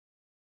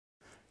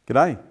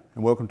G'day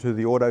and welcome to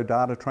the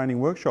Autodata Training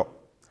workshop.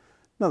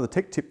 Another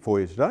tech tip for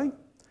you today,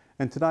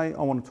 and today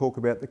I want to talk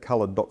about the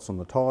coloured dots on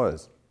the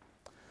tyres.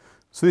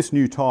 So this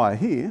new tyre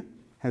here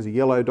has a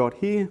yellow dot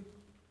here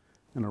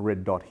and a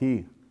red dot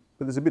here,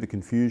 but there's a bit of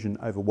confusion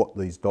over what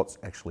these dots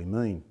actually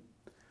mean.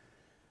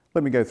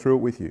 Let me go through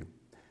it with you.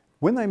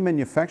 When they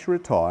manufacture a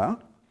tyre,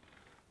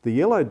 the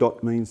yellow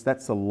dot means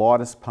that's the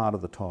lightest part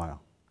of the tyre.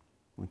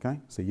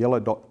 Okay, so yellow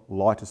dot,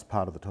 lightest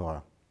part of the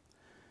tyre.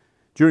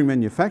 During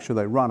manufacture,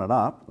 they run it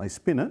up, they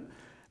spin it, and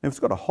if it's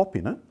got a hop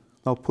in it,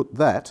 they'll put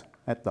that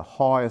at the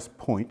highest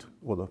point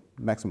or the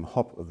maximum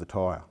hop of the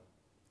tyre.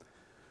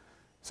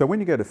 So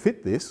when you go to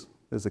fit this,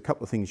 there's a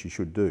couple of things you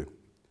should do.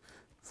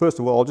 First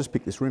of all, I'll just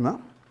pick this rim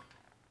up.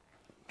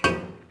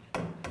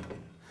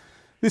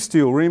 This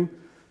steel rim,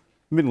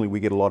 admittedly we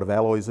get a lot of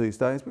alloys these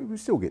days, but we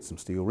still get some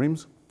steel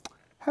rims.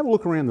 Have a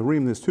look around the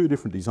rim, there's two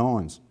different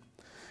designs.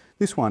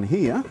 This one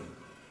here,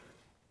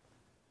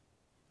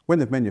 when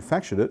they've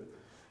manufactured it,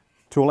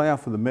 to allow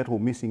for the metal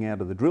missing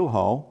out of the drill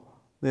hole,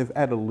 they've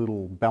added a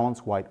little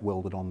balance weight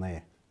welded on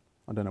there.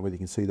 I don't know whether you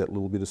can see that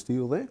little bit of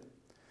steel there.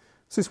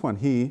 So this one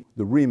here,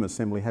 the rim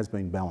assembly has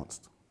been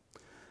balanced.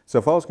 So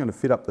if I was going to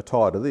fit up the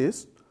tyre to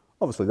this,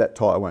 obviously that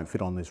tyre won't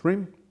fit on this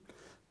rim,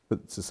 but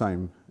it's the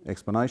same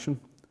explanation.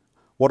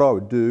 What I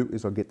would do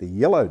is I'd get the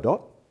yellow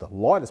dot, the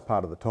lightest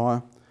part of the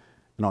tyre,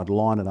 and I'd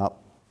line it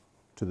up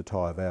to the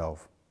tyre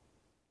valve.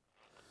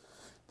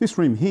 This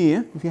rim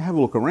here, if you have a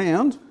look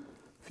around,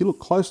 if you look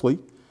closely,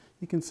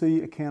 you can see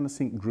a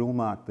countersink drill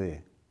mark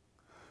there.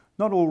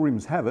 Not all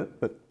rims have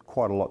it, but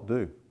quite a lot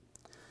do.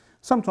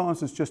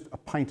 Sometimes it's just a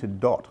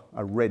painted dot,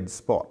 a red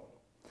spot.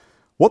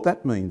 What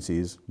that means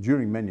is,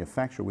 during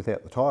manufacture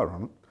without the tyre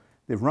on it,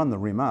 they've run the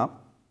rim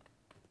up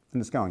and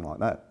it's going like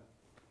that.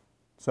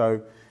 So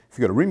if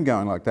you've got a rim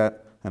going like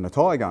that and a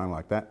tyre going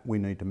like that, we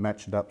need to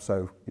match it up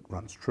so it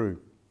runs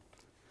true.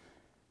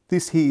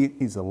 This here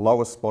is the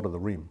lowest spot of the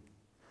rim.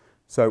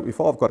 So if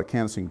I've got a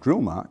countersink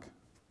drill mark,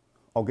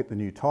 I'll get the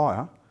new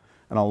tyre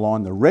and I'll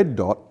line the red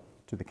dot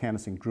to the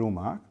countersink drill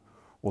mark,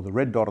 or the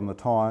red dot on the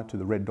tyre to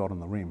the red dot on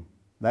the rim.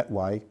 That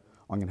way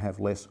I'm going to have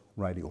less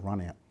radial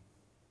run out.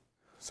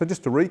 So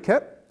just to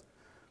recap,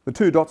 the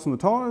two dots on the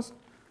tyres,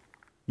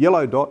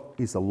 yellow dot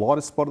is the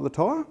lightest spot of the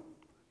tyre.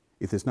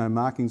 If there's no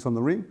markings on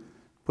the rim,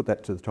 put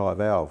that to the tyre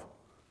valve.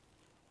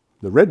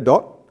 The red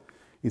dot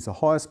is the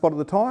highest spot of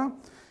the tyre.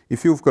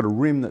 If you've got a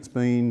rim that's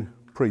been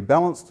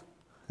pre-balanced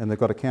and they've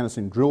got a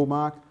countersink drill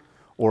mark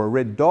or a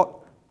red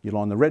dot, you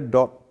line the red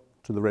dot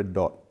to the red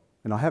dot.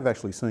 And I have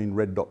actually seen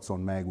red dots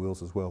on mag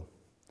wheels as well.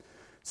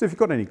 So if you've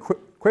got any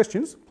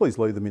questions, please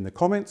leave them in the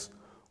comments,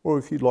 or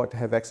if you'd like to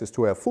have access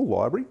to our full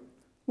library,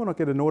 why not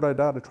get an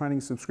Autodata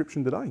Training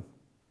subscription today?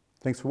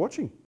 Thanks for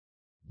watching.